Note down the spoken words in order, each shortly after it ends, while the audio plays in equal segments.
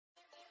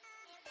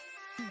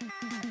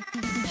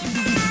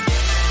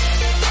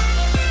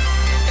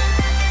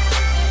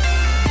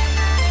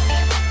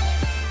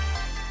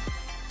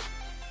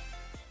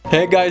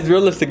Hey guys,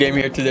 Realistic Game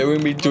here. Today we're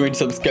gonna be doing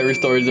some scary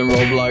stories in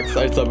Roblox.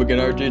 I sup again,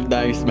 RJ.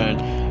 Nice, man.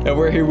 And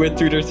we're here with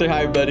Tutor. Say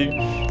hi, buddy.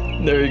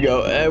 There you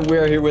go. And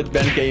we're here with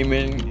Ben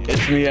Gaming.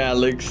 It's me,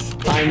 Alex,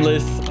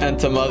 Timeless, and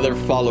some other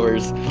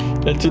followers.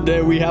 And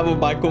today we have a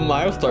Michael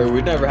Myers story.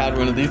 We've never had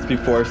one of these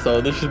before,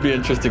 so this should be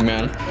interesting,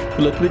 man.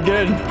 Let's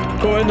begin.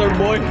 Go in there,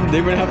 boy. They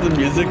even have the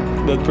music.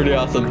 That's pretty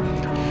awesome.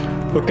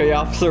 Okay,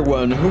 Officer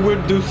 1. Who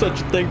would do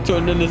such a thing to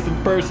an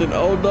innocent person?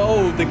 Oh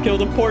no, they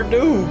killed a poor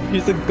dude.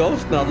 He's a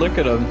ghost now. Look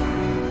at him.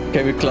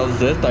 Okay, we close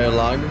this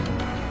dialogue.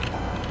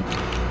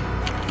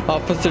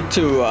 Officer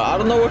 2. I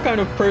don't know what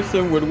kind of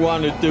person would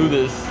want to do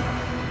this.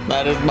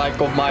 That is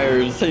Michael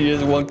Myers. He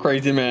is one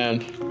crazy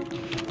man.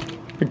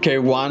 Okay,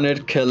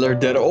 wanted, killer,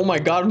 dead. Oh my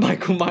god,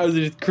 Michael Myers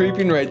is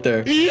creeping right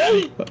there.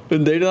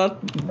 They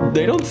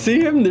don't see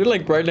him. They're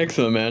like right next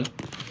to him, man.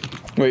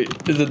 Wait,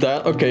 is it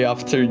that? Okay,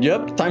 officer.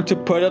 Yep, time to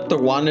put up the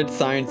wanted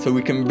sign so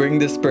we can bring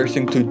this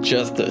person to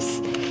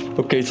justice.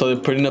 Okay, so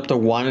they're putting up the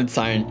wanted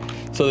sign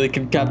so they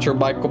can capture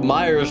Michael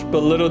Myers,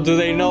 but little do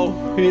they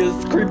know he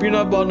is creeping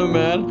up on them,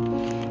 man.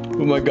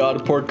 Oh my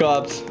god, poor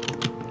cops.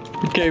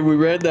 Okay, we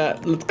read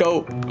that. Let's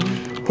go.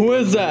 Who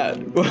is that?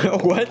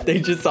 What? They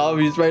just saw him.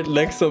 He's right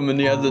next to him and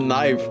he has a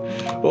knife.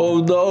 Oh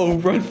no,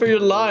 run for your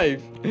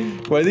life.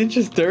 Why are they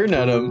just staring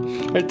at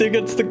him? I think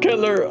it's the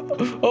killer.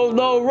 Oh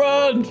no,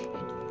 run!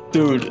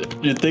 Dude,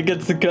 you think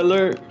it's the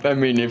killer? I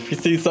mean, if you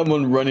see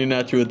someone running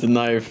at you with a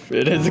knife,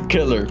 it is a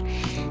killer.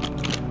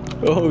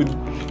 Oh,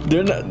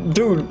 they're not,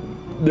 dude,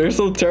 they're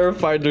so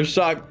terrified, they're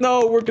shocked.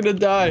 No, we're gonna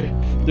die.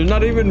 They're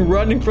not even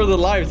running for their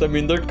lives. I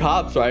mean, they're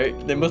cops, right?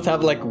 They must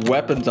have like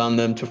weapons on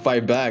them to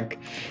fight back,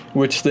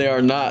 which they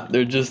are not.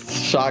 They're just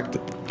shocked.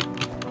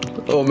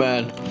 Oh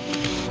man.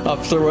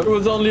 Officer, it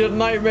was only a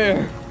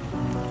nightmare.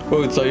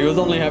 Oh, so he was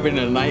only having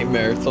a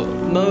nightmare. So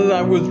none of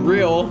that was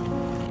real.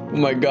 Oh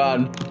my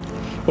god.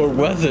 Or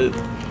was it?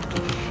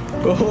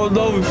 Oh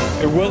no,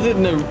 it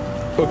wasn't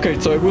a... Okay,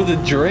 so it was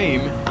a dream,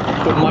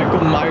 but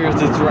Michael Myers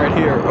is right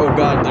here. Oh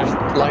god, there's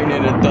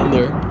lightning and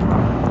thunder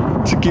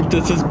to keep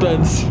the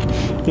suspense.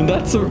 And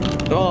that's a...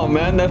 Oh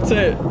man, that's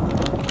it.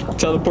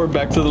 Teleport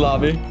back to the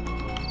lobby.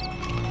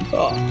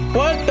 Oh,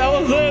 what? That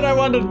was it? I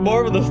wanted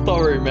more of the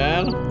story,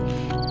 man.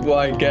 Well,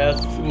 I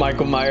guess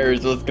Michael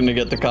Myers was gonna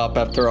get the cop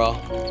after all.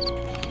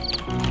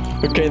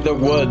 Okay, the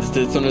woods.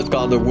 This one is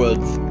called the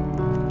woods.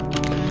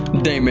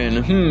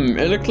 Damon,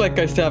 it looks like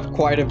I still have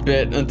quite a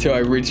bit until I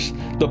reach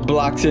the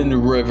Bloxen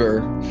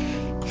River.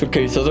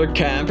 Okay, so they're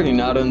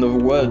camping out in the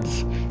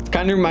woods. It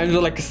kind of reminds me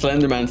of like a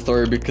Slenderman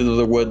story because of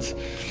the woods.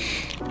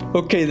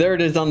 Okay, there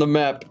it is on the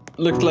map.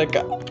 Looks like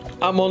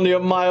I'm only a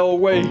mile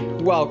away.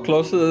 Wow,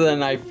 closer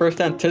than I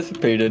first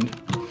anticipated.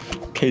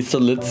 Okay, so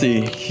let's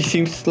see. He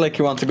seems like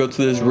he wants to go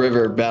to this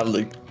river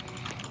badly.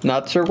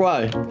 Not sure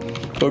why.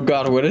 Oh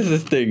god, what is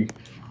this thing?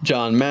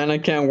 John, man, I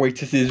can't wait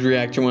to see his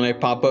reaction when I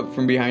pop up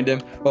from behind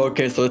him. Oh,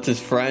 okay, so it's his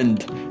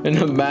friend in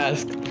a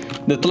mask.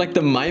 That's like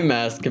the mime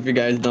mask, if you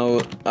guys know.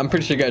 I'm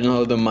pretty sure you guys know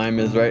how the mime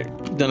is, right?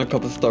 Done a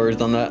couple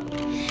stories on that.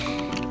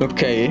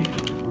 Okay.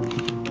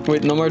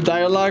 Wait, no more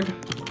dialogue?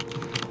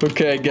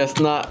 Okay, I guess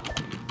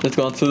not. Let's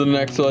go on to the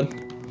next one.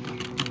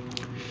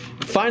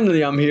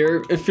 Finally, I'm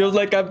here. It feels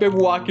like I've been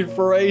walking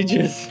for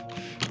ages.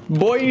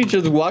 Boy, you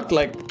just walked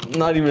like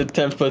not even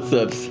 10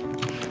 footsteps.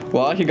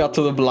 Well, he got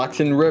to the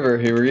Bloxen River.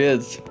 Here he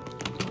is.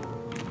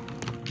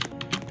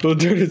 Oh,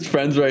 dude, his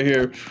friend's right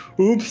here.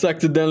 Oops,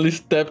 accidentally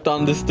stepped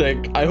on the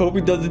stick. I hope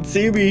he doesn't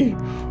see me.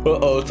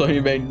 Uh-oh, so he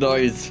made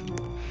noise.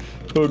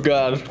 Oh,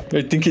 God.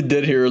 I think he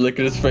did hear her. Look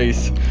at his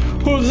face.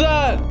 Who's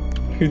that?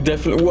 He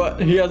definitely...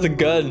 What? He has a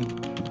gun.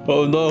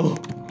 Oh, no.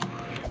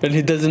 And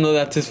he doesn't know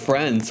that's his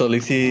friend. So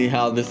let's see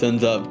how this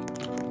ends up.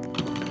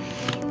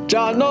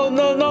 John, no,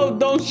 no, no.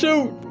 Don't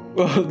shoot.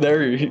 Oh,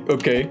 there he...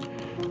 Okay.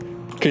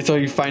 Okay, so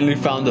he finally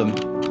found him.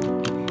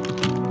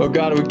 Oh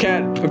god, we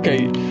can't.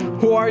 Okay,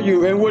 who are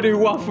you and what do you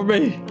want from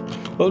me?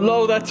 Oh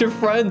no, that's your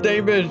friend,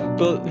 David.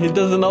 But he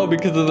doesn't know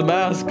because of the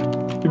mask.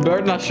 You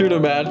better not shoot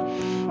him, man.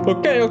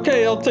 Okay,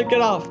 okay, I'll take it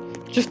off.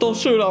 Just don't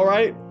shoot,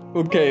 alright?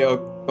 Okay,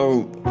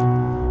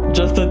 oh.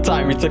 Just in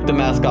time, he took the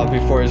mask off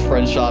before his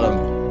friend shot him.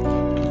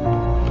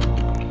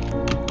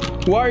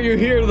 Why are you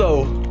here,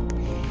 though?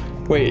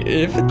 Wait,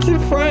 if it's your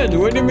friend,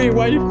 what do you mean?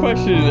 Why are you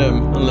questioning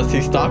him? Unless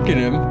he's stalking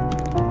him.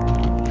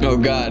 Oh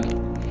god.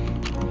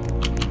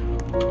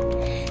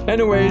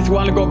 Anyways,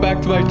 want to go back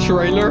to my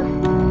trailer?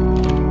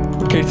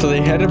 Okay, so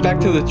they headed back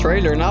to the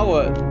trailer. Now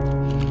what?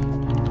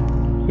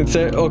 It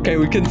said, okay,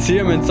 we can see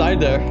him inside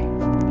there.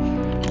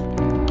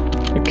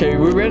 Okay,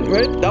 we went,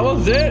 wait, that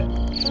was it?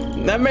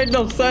 That made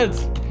no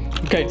sense.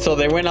 Okay, so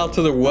they went out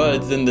to the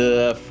woods and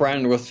the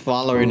friend was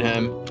following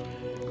him.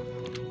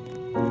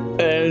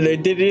 And they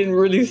didn't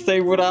really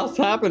say what else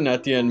happened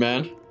at the end,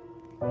 man.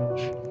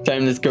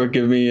 Time this girl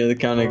give me the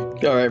kind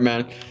of. All right,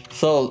 man.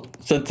 So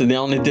since they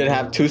only did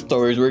have 2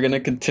 stories, we're gonna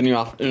continue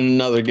off in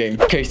another game.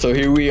 Okay, so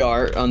here we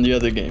are on the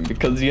other game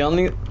because the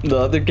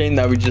other game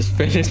that we just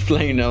finished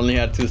playing only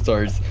had 2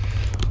 stories.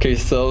 Okay,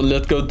 so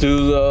let's go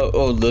do the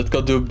let's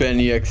go do Ben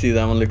EXE.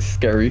 That one looks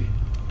scary.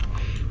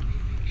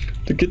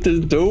 Look at this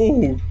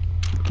dude.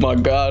 My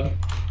God.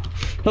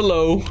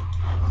 Hello.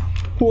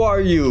 Who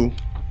are you?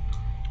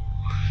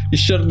 You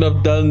shouldn't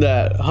have done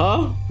that,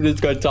 huh? What is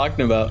this guy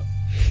talking about?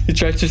 He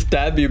tries to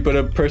stab you, but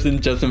a person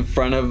jumps in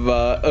front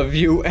of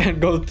you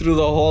and goes through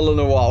the hole in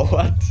the wall.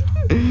 What?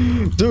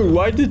 Dude,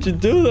 why did you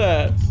do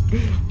that?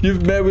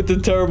 You've met with a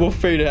terrible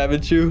fate,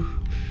 haven't you?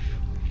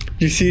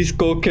 You see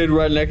Skull Kid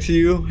right next to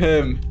you?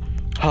 Him.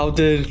 How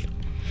did...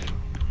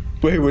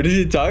 Wait, what is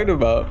he talking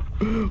about?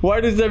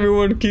 Why does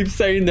everyone keep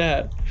saying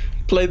that?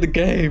 Play the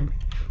game.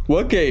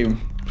 What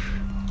game?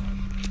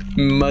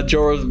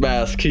 Majora's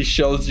Mask. He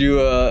shows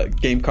you a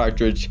game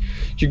cartridge.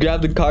 You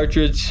grab the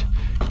cartridge,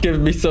 give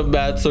me some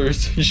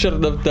answers. You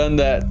shouldn't have done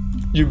that.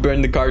 You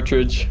burned the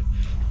cartridge.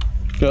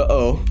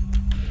 Uh-oh.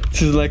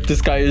 This is like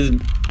this guy is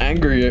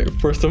angry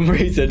for some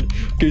reason.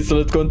 Okay, so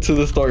let's go into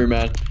the story,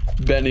 man.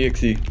 Ben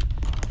EXE.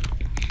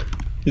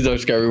 These are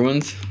scary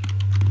ones.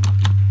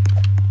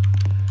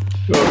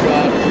 Oh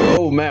God.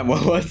 Oh man,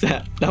 what was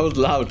that? That was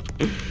loud.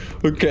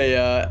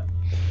 Okay,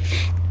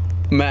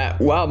 Matt.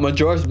 Wow,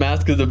 Majora's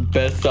Mask is the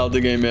best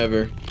Zelda game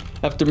ever.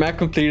 After Matt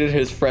completed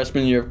his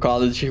freshman year of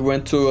college, he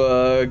went to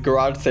a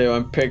garage sale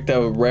and picked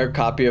up a rare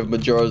copy of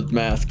Majora's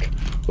Mask.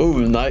 Oh,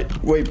 nice.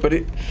 Wait, but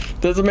it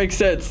doesn't make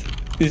sense.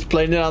 He's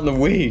playing it on the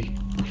Wii.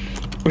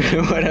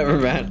 Whatever,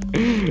 man.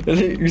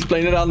 He's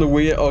playing it on the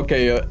Wii.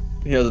 Okay,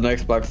 he has an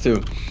Xbox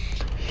too.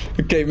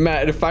 Okay,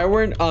 Matt, if I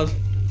weren't on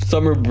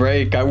summer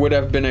break, I would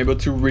have been able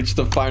to reach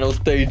the final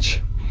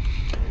stage.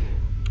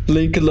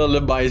 Link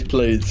Lullabies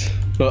plays.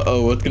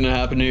 Uh-oh, what's gonna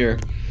happen here?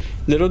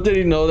 Little did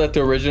he know that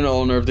the original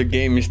owner of the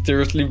game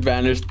mysteriously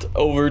vanished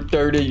over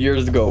 30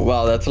 years ago.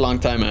 Wow, that's a long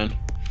time, man.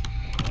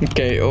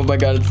 Okay, oh my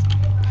God.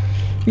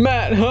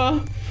 Matt, huh?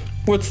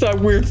 What's that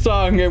weird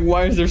song and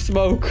why is there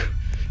smoke?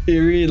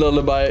 Eerie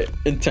lullaby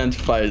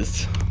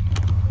intensifies.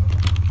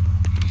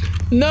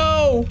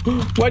 No!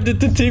 Why did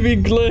the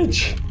TV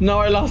glitch? Now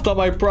I lost all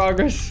my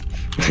progress.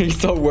 He's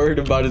so worried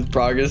about his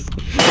progress.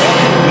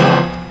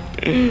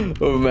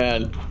 Oh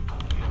man.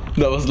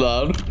 That was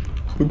loud.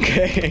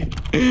 Okay.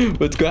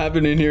 What's gonna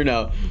happen in here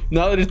now?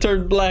 Now that it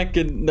turned black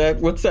and that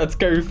what's that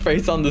scary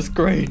face on the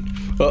screen?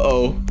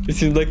 Uh-oh. It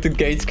seems like the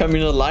gate's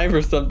coming alive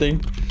or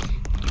something.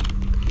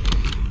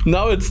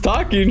 Now it's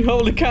talking.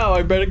 Holy cow,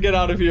 I better get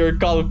out of here and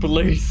call the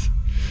police.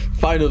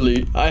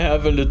 Finally, I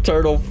have an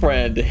eternal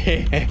friend.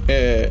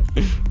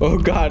 Oh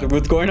God,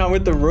 what's going on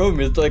with the room?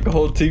 It's like a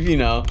whole TV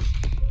now.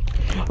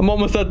 I'm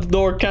almost at the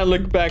door, can't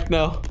look back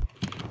now.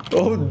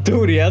 Oh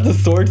dude, he has a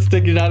sword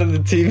sticking out of the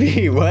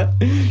TV. What?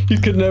 You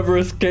could never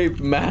escape,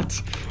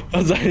 Matt.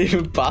 How's that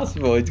even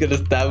possible? He's gonna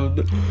stab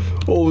him.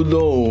 Oh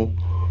no.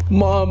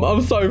 Mom,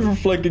 I'm sorry for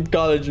flanking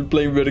college and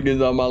playing video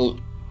games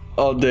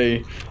all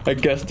day. I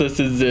guess this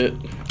is it.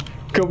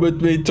 Come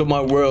with me to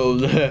my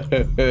world.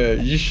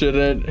 You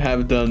shouldn't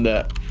have done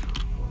that.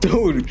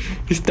 Dude,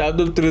 he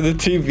stabbed him through the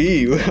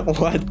TV.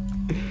 What?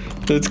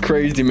 That's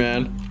crazy,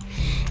 man.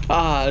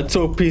 Ah, it's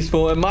so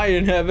peaceful. Am I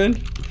in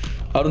heaven?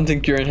 I don't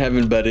think you're in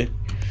heaven, buddy.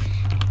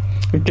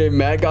 Okay,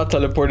 Matt got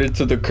teleported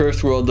to the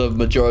cursed world of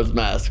Majora's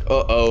Mask.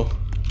 Uh-oh.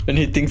 And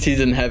he thinks he's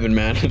in heaven,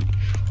 man.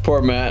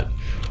 Poor Matt.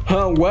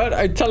 Huh, what?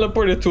 I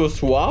teleported to a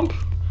swamp?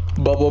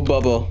 Bubble,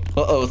 bubble.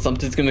 Uh-oh,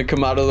 something's gonna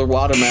come out of the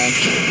water, man.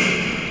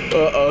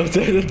 Uh-oh,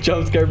 there's a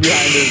jump scare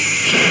behind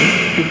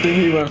us. Good thing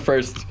he went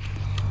first.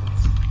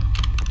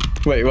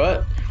 Wait,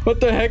 what? What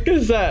the heck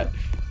is that?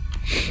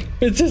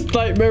 Is this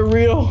nightmare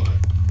real?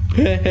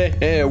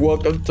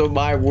 Welcome to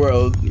my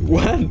world.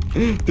 What?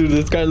 Dude,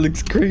 this guy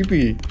looks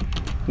creepy.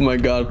 Oh my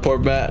God, poor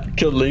Matt.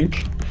 Kill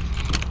Link.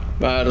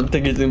 I don't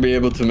think he's gonna be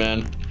able to,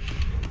 man.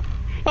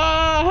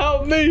 Ah,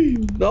 help me!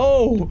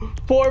 No!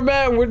 Poor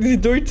Matt, what is he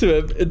doing to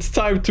him? It's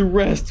time to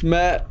rest,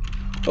 Matt.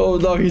 Oh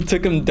no, he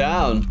took him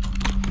down.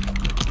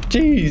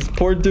 Jeez,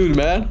 poor dude,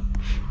 man.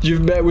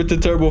 You've met with the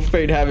terrible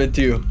fate, haven't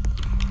you?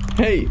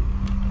 Hey.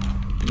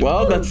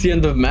 Well, that's the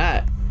end of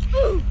Matt.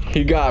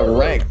 He got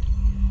wrecked.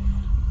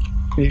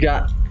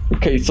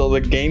 Okay, so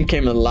the game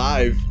came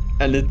alive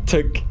and it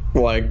took,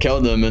 well, I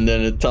killed him and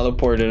then it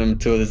teleported him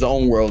to his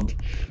own world.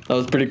 That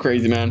was pretty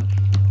crazy, man.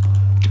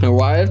 And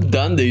why I've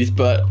done these,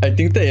 but I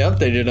think they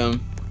updated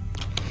them.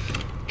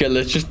 Okay,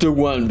 let's just do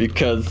one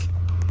because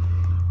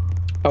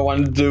I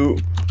want to do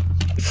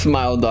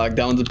Smile Dog.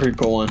 That one's a pretty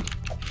cool one.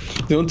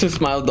 Doing to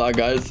Smile Dog,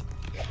 guys.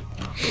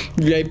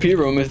 VIP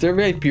room. Is there a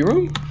VIP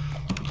room?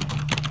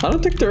 I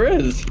don't think there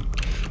is.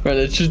 Right,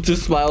 let's just do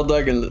Smile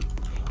Dog and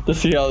let's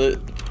see how it.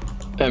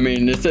 I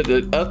mean, it said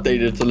it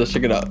updated, so let's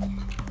check it out.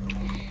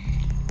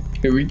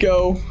 Here we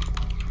go.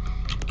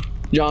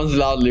 Yawns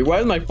loudly. Why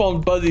is my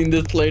phone buzzing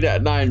this late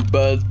at night?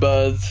 Buzz,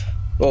 buzz.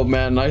 Oh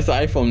man, nice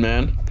iPhone,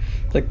 man.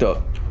 Like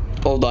the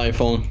old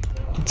iPhone.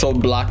 It's so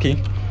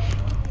blocky.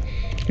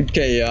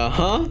 Okay,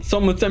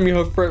 someone sent me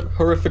a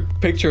horrific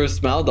picture of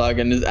Smile Dog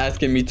and is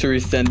asking me to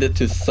resend it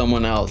to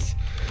someone else.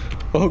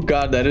 Oh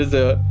god, that is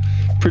a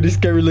pretty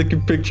scary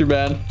looking picture,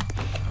 man.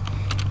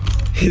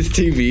 His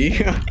TV.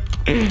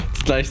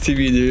 It's nice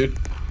TV, dude.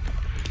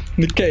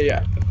 Okay,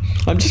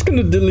 I'm just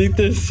gonna delete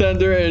this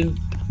sender and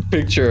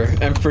picture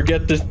and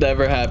forget this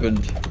never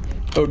happened.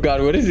 Oh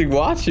god, what is he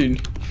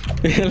watching?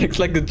 It looks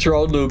like a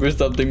troll noob or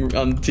something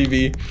on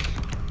TV.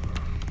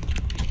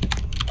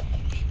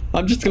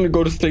 I'm just gonna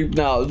go to sleep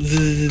now.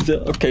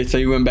 Okay, so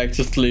you went back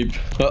to sleep.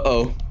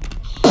 Uh-oh.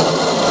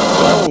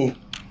 Oh!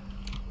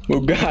 Oh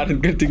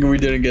god, good thing we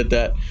didn't get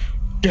that.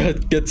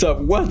 Gets up.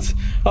 What?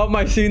 How am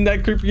I seeing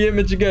that creepy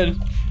image again?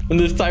 And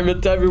this time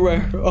it's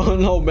everywhere. Oh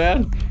no,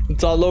 man.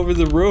 It's all over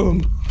the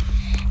room.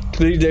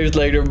 3 days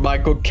later,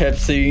 Michael kept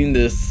seeing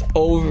this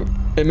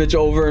image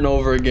over and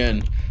over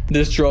again.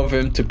 This drove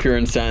him to pure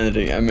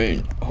insanity. I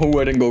mean, who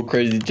wouldn't go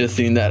crazy just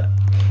seeing that?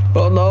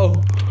 Oh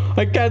no!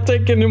 I can't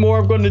take it anymore.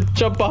 I'm gonna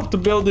jump off the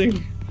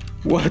building.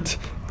 What?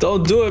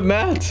 Don't do it,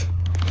 Matt.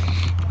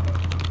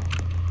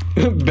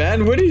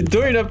 Ben, what are you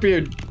doing up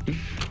here?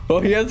 Oh,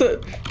 he has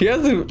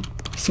a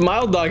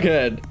Smile Dog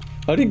head.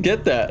 How did he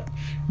get that?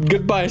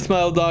 Goodbye,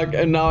 Smile Dog,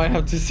 and now I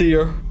have to see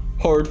your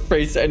horrid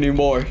face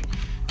anymore.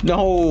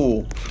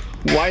 No.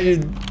 Why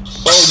did...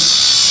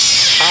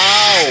 Oh.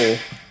 Ow.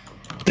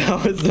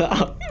 That was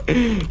loud.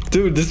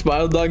 Dude, the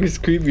Smile Dog is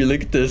creepy.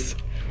 Look at this.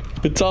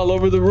 It's all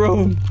over the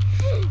room.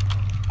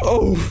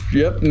 Oh,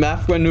 yep,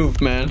 math went oof,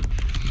 man.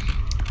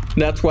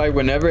 That's why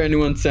whenever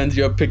anyone sends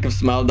you a pic of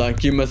Smile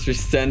Dog, you must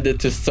resend it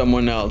to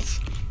someone else.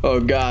 Oh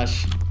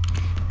gosh.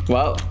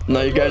 Well,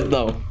 now you guys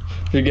know.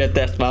 If you get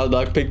that Smile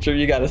Dog picture,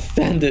 you gotta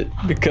send it,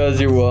 because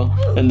you will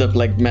end up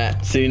like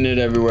Matt, seeing it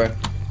everywhere.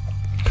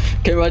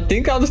 Okay, well, I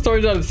think all the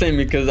stories are the same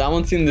because I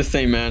won't seem the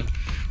same, man.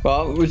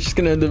 Well, we're just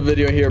gonna end the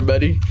video here,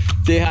 buddy.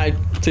 Say hi,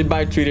 say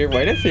bye, Twitter.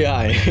 Why did I say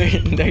hi?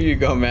 There you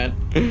go, man.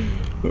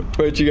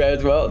 But you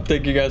guys, well,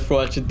 thank you guys for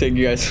watching. Thank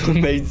you guys for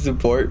amazing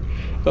support.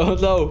 Oh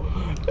no.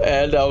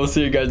 And I will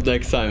see you guys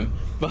next time.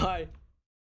 Bye.